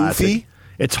modern-day classic. Goofy.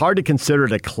 It's hard to consider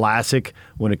it a classic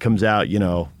when it comes out,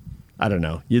 I don't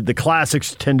know. The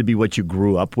classics tend to be what you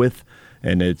grew up with,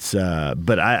 and it's.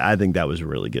 But I think that was a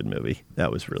really good movie.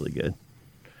 That was really good.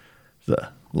 There's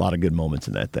a lot of good moments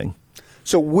in that thing.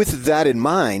 So with that in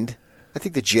mind, I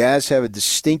think the Jazz have a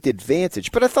distinct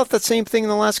advantage. But I thought that same thing in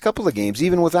the last couple of games,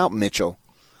 even without Mitchell.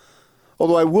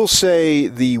 Although I will say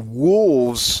the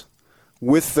Wolves,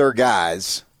 with their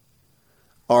guys,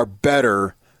 are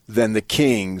better than the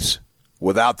Kings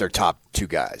without their top 2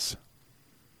 guys.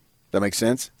 That make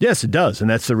sense? Yes, it does, and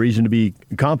that's the reason to be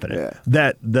confident. Yeah.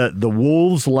 That the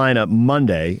Wolves line up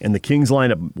Monday and the Kings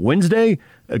line up Wednesday,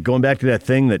 going back to that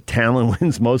thing that talent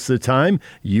wins most of the time,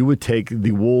 you would take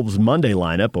the Wolves Monday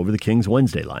lineup over the Kings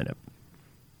Wednesday lineup.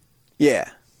 Yeah.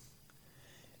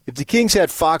 If the Kings had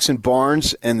Fox and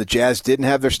Barnes and the Jazz didn't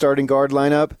have their starting guard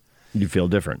lineup, you'd feel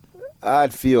different. I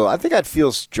think I'd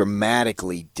feel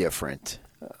dramatically different.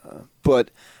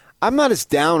 But I'm not as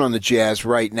down on the Jazz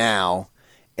right now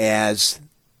as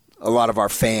a lot of our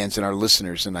fans and our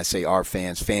listeners, and I say our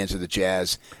fans of the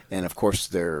Jazz, and of course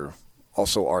they're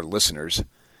also our listeners,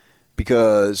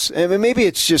 because maybe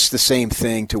it's just the same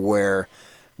thing to where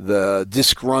the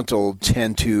disgruntled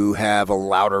tend to have a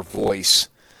louder voice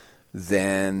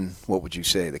than, what would you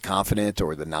say, the confident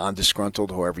or the non-disgruntled,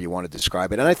 however you want to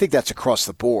describe it. And I think that's across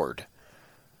the board.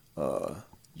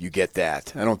 You get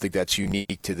that. I don't think that's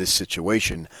unique to this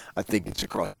situation. I think it's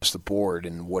across the board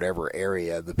in whatever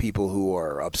area. The people who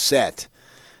are upset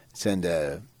tend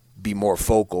to be more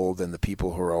vocal than the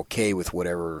people who are okay with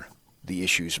whatever the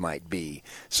issues might be.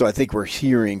 So I think we're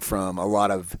hearing from a lot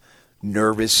of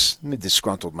nervous,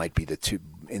 disgruntled might be the two,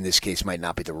 in this case might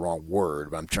not be the wrong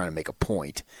word, but I'm trying to make a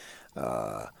point.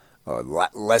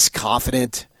 Less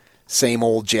confident, same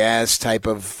old Jazz type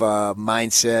of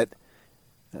mindset.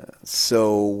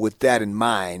 So with that in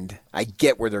mind, I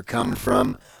get where they're coming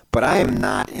from, but I am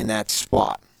not in that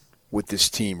spot with this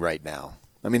team right now.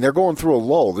 I mean, they're going through a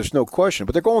lull, there's no question,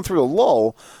 but they're going through a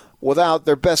lull without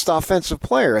their best offensive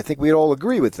player. I think we'd all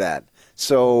agree with that.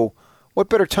 So what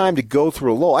better time to go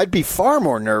through a lull? I'd be far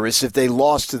more nervous if they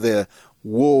lost to the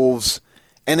Wolves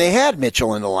and they had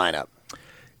Mitchell in the lineup.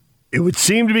 It would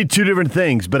seem to be two different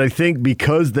things, but I think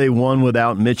because they won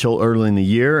without Mitchell early in the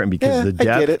year, and because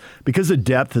the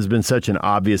depth has been such an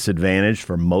obvious advantage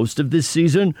for most of this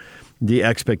season, the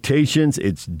expectations,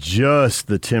 it's just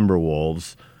the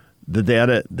Timberwolves that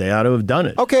they ought to have done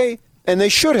it. Okay, and they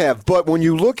should have, but when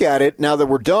you look at it, now that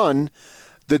we're done,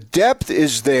 the depth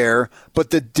is there,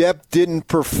 but the depth didn't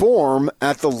perform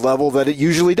at the level that it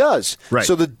usually does. Right.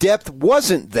 So the depth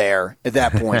wasn't there at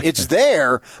that point. It's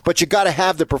there, but you got to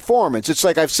have the performance. It's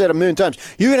like I've said a million times.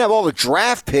 You can have all the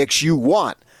draft picks you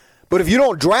want, but if you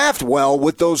don't draft well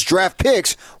with those draft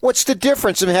picks, what's the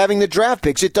difference in having the draft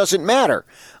picks? It doesn't matter.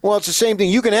 Well, it's the same thing.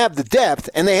 You can have the depth,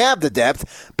 and they have the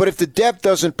depth, but if the depth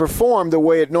doesn't perform the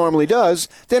way it normally does,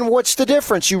 then what's the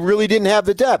difference? You really didn't have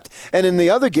the depth. And in the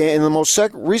other game, in the most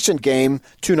recent game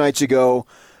 2 nights ago,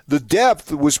 the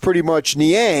depth was pretty much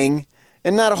Niang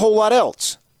and not a whole lot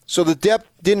else. So the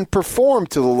depth didn't perform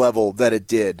to the level that it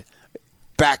did.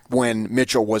 back when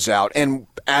Mitchell was out, and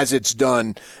as it's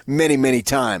done many, many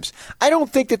times. I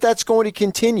don't think that that's going to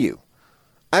continue.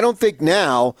 I don't think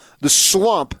now the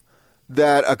slump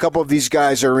that a couple of these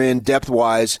guys are in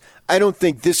depth-wise, I don't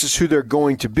think this is who they're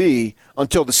going to be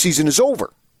until the season is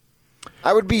over.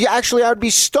 I would be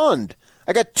stunned.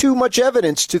 I got too much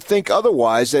evidence to think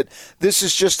otherwise, that this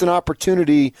is just an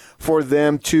opportunity for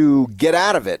them to get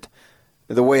out of it,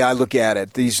 the way I look at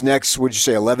it. These next, would you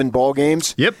say, 11 ball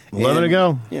games? Yep, 11 to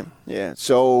go. Yeah.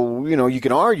 So, you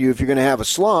can argue if you're going to have a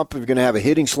slump, if you're going to have a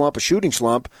hitting slump, a shooting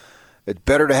slump, it's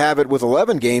better to have it with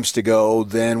 11 games to go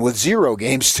than with 0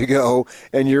 games to go,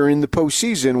 and you're in the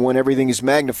postseason when everything is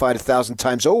magnified 1,000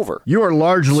 times over. You are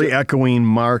largely echoing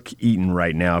Mark Eaton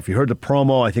right now. If you heard the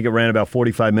promo, I think it ran about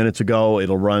 45 minutes ago.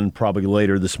 It'll run probably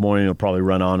later this morning. It'll probably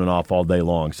run on and off all day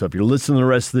long. So if you're listening the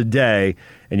rest of the day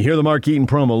and you hear the Mark Eaton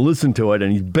promo, listen to it,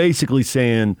 and he's basically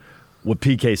saying what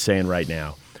PK's saying right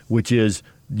now, which is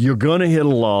you're going to hit a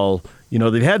lull.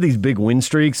 They've had these big win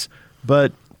streaks,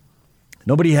 but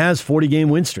nobody has 40-game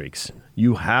win streaks.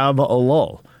 You have a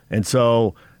lull. And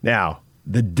so now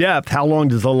the depth, how long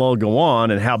does the lull go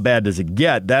on and how bad does it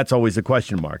get? That's always a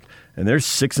question mark. And they're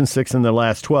 6-6 in their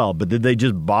last 12. But did they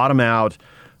just bottom out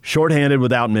shorthanded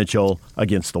without Mitchell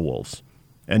against the Wolves?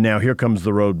 And now here comes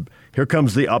the road. Here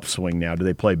comes the upswing now. Do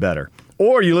they play better?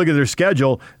 Or you look at their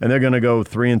schedule and they're going to go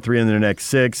 3-3 in their next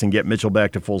 6 and get Mitchell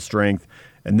back to full strength.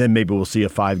 And then maybe we'll see a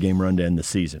 5-game run to end the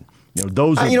season.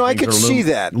 Those are I could see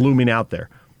that looming out there.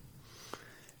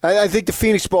 I think the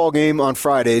Phoenix ball game on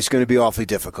Friday is going to be awfully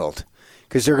difficult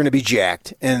because they're going to be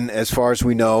jacked. And as far as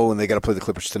we know, and they got to play the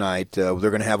Clippers tonight, they're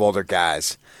going to have all their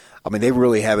guys. I mean, they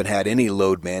really haven't had any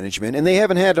load management, and they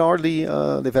haven't had hardly.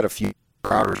 They've had a few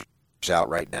Crowders out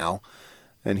right now,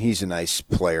 and he's a nice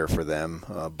player for them.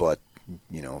 But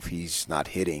if he's not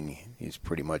hitting, he's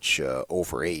pretty much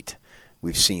over 8.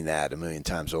 We've seen that a million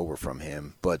times over from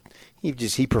him, but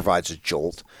he provides a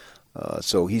jolt.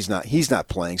 So he's not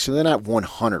playing. So they're not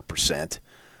 100%,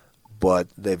 but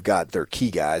they've got their key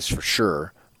guys for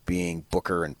sure, being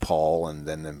Booker and Paul, and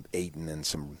then Ayton and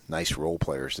some nice role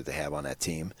players that they have on that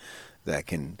team that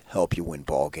can help you win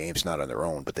ball games, not on their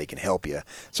own, but they can help you.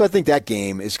 So I think that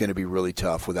game is going to be really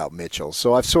tough without Mitchell.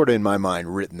 So I've sort of in my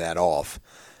mind written that off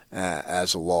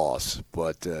as a loss,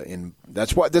 but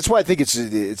that's why I think it's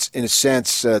in a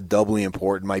sense doubly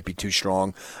important. Might be too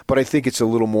strong, but I think it's a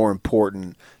little more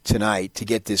important tonight to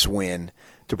get this win,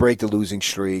 to break the losing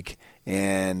streak,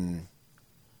 and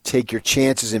take your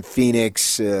chances in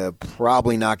Phoenix.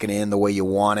 Probably not going to end the way you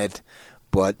want it,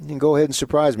 but you can go ahead and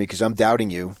surprise me because I'm doubting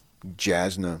you,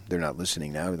 Jazz. No, they're not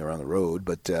listening now; they're on the road.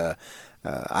 But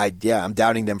I'm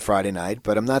doubting them Friday night,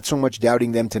 but I'm not so much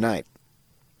doubting them tonight.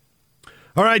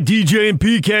 All right, DJ and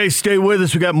PK, stay with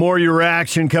us. We got more of your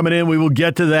reaction coming in. We will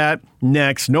get to that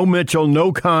next. No Mitchell,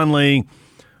 no Conley.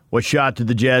 What shot did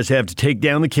the Jazz have to take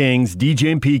down the Kings?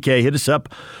 DJ and PK, hit us up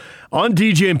on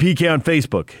DJ and PK on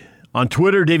Facebook. On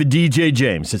Twitter, David DJ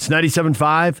James. It's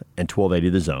 97.5 and 1280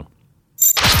 The Zone.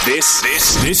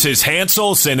 This is Hans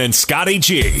Olsen and Scotty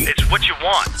G. It's what you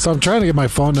want. So I'm trying to get my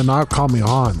phone to not call me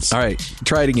Hans. All right,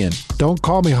 try it again. Don't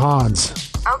call me Hans.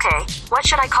 Okay, what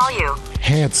should I call you?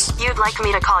 Hans. You'd like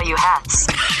me to call you Hats.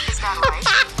 Is that right?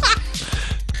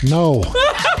 No.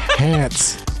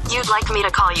 Hans. You'd like me to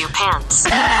call you Pants.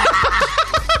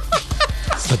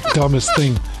 It's the dumbest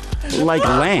thing. Like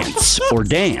Lance or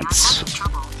Dance.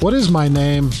 What is my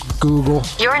name, Google?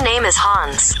 Your name is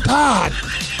Hans. God!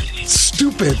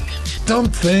 Stupid. Dumb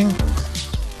thing.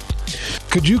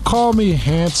 Could you call me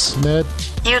Hans, Ned?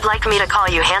 You'd like me to call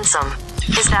you Handsome.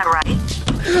 Is that right?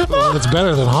 Well, it's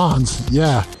better than Hans,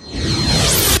 yeah.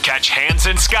 Catch Hans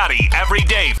and Scotty every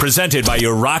day, presented by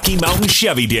your Rocky Mountain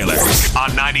Chevy dealers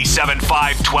on 97.5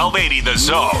 1280 The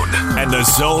Zone and The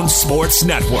Zone Sports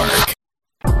Network.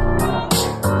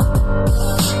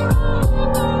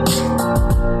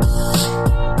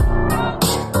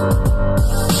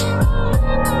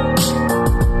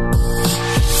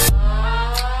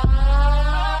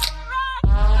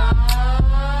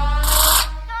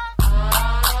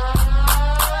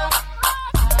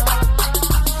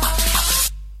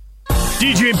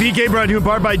 DJ and PK brought to you in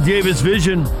part by Davis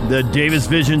Vision. The Davis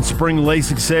Vision Spring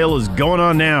LASIK sale is going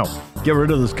on now. Get rid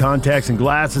of those contacts and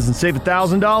glasses and save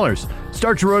 $1,000.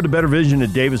 Start your road to better vision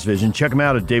at Davis Vision. Check them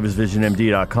out at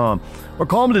davisvisionmd.com or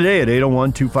call them today at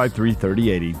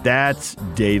 801-253-3080. That's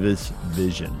Davis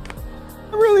Vision.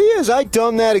 It really is. I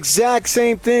done that exact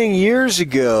same thing years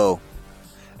ago.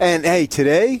 And hey,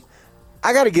 today,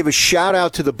 I got to give a shout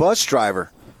out to the bus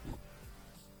driver.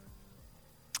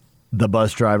 The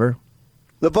bus driver?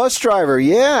 The bus driver,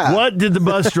 yeah. What did the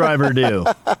bus driver do?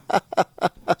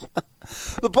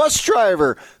 The bus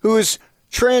driver who is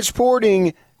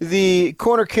transporting the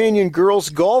Corner Canyon girls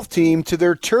golf team to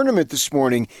their tournament this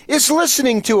morning is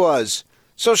listening to us.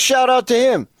 So shout out to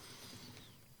him.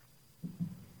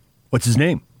 What's his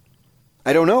name?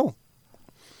 I don't know.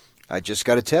 I just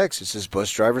got a text. It says bus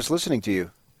driver's listening to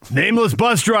you. Nameless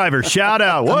bus driver. Shout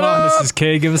out. What Come on, up? Mrs.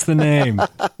 K, give us the name.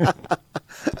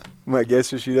 My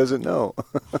guess is she doesn't know.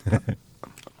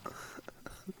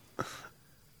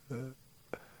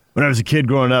 When I was a kid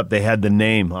growing up, they had the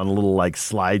name on a little like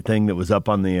slide thing that was up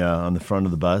on the front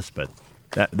of the bus, but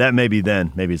that may be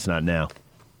then. Maybe it's not now.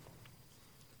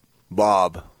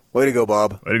 Bob. Way to go,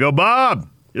 Bob. Way to go, Bob.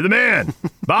 You're the man.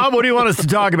 Bob, what do you want us to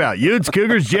talk about? Utes,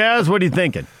 Cougars, Jazz? What are you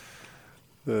thinking?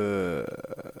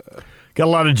 Got a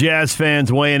lot of Jazz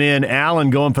fans weighing in.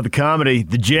 Alan going for the comedy.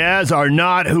 The Jazz are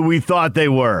not who we thought they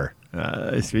were.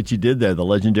 That's what you did there, the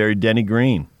legendary Denny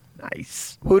Green.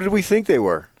 Nice. Who did we think they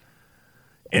were?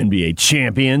 NBA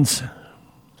champions.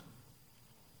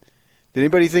 Did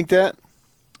anybody think that?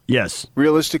 Yes.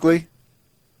 Realistically?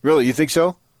 Really, you think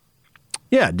so?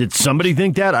 Yeah, did somebody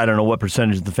think that? I don't know what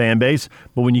percentage of the fan base,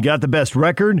 but when you got the best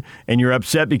record and you're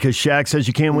upset because Shaq says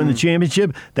you can't win the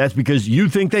championship, that's because you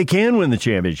think they can win the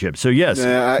championship. So, yes,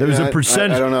 there's a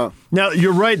percentage. I don't know. Now,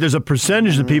 you're right. There's a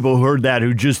percentage of people who heard that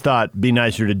who just thought, be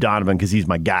nicer to Donovan because he's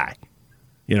my guy.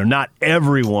 You know, not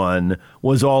everyone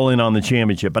was all in on the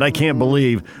championship, but I can't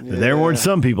believe that there weren't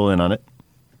some people in on it.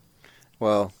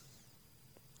 Well,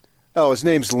 his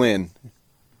name's Lynn.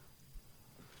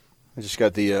 I just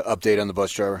got the update on the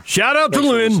bus driver. Shout out to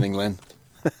Lynn. Listening, Lynn.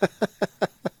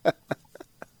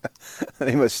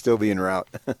 They must still be en route.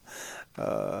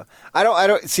 I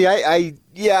don't see. I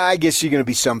guess you're going to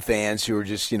be some fans who are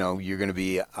just, you're going to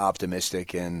be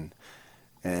optimistic and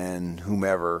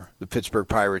whomever. The Pittsburgh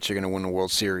Pirates are going to win the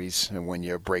World Series when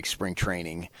you break spring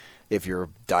training if you're a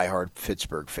diehard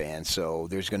Pittsburgh fan. So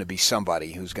there's going to be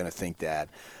somebody who's going to think that.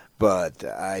 But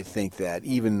I think that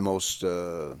even most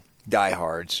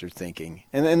diehards are thinking,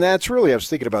 and that's really, I was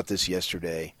thinking about this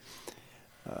yesterday.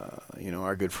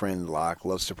 Our good friend Locke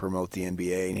loves to promote the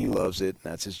NBA, and he loves it.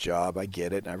 And that's his job. I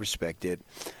get it, and I respect it.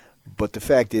 But the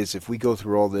fact is, if we go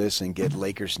through all this and get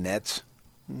Lakers Nets,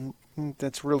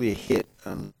 that's really a hit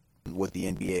on what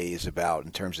the NBA is about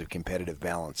in terms of competitive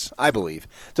balance, I believe.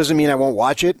 Doesn't mean I won't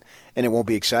watch it and it won't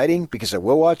be exciting, because I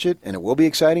will watch it and it will be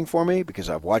exciting for me because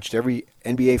I've watched every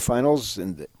NBA Finals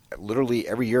in literally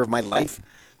every year of my life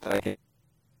that I can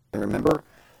remember.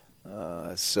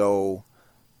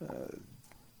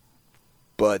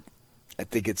 But I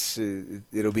think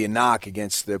it'll be a knock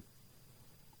against the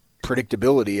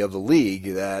predictability of the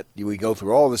league that we go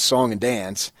through all this song and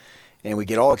dance and we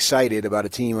get all excited about a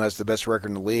team who has the best record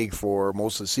in the league for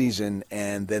most of the season,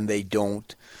 and then they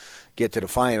don't get to the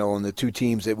final. And the two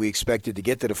teams that we expected to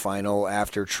get to the final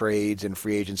after trades and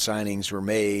free agent signings were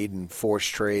made and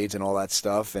forced trades and all that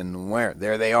stuff, and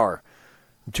there they are,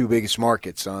 the two biggest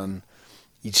markets on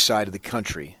each side of the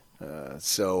country.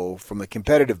 So from a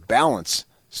competitive balance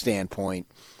standpoint,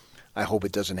 I hope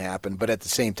it doesn't happen. But at the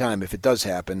same time, if it does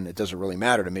happen, it doesn't really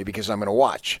matter to me because I'm going to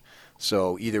watch.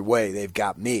 So either way, they've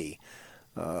got me.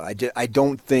 I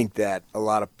don't think that a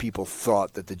lot of people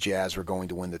thought that the Jazz were going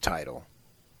to win the title.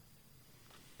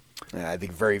 I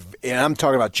think and I'm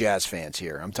talking about Jazz fans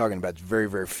here. I'm talking about very,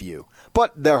 very few.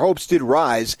 But their hopes did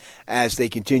rise as they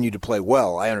continued to play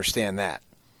well. I understand that.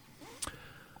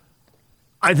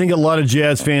 I think a lot of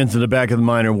Jazz fans in the back of the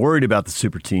mind are worried about the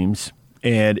super teams.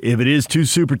 And if it is two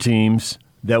super teams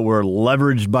that were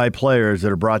leveraged by players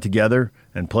that are brought together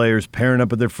and players pairing up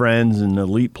with their friends and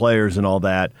elite players and all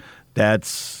that,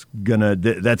 that's gonna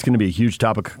be a huge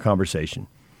topic of conversation.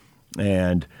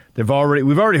 And we've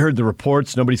already heard the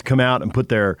reports. Nobody's come out and put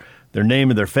their name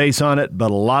and their face on it,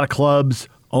 but a lot of clubs,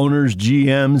 owners,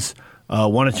 GMs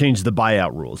want to change the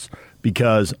buyout rules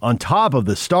because on top of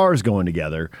the stars going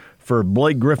together, for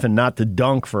Blake Griffin not to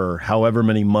dunk for however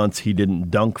many months he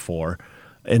didn't dunk for,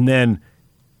 and then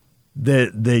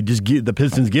the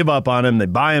Pistons give up on him, they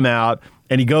buy him out,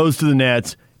 and he goes to the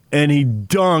Nets and he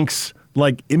dunks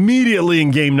like immediately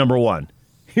in game number one.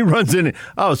 He runs in.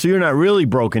 Oh, so you're not really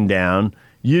broken down.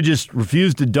 You just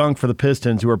refused to dunk for the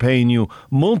Pistons, who are paying you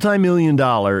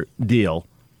multi-million-dollar deal,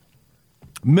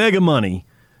 mega money,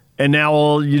 and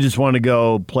now you just want to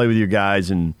go play with your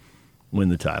guys and win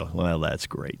the title. Well, that's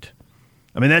great.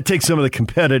 I mean, that takes some of the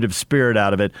competitive spirit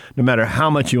out of it. No matter how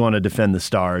much you want to defend the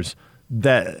stars,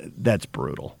 that's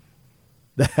brutal.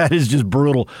 That is just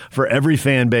brutal for every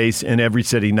fan base in every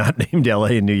city not named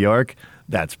L.A. and New York.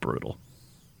 That's brutal.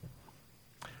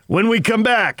 When we come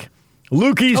back,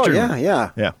 Luke Easterman. Oh,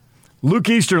 yeah. Luke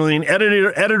Easterling,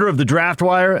 editor of the Draft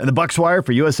Wire and the Bucks Wire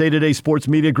for USA Today Sports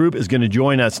Media Group, is going to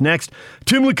join us next.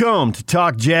 Tim Lacombe to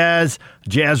talk Jazz,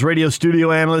 Jazz radio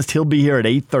studio analyst. He'll be here at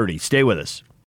 8:30. Stay with us.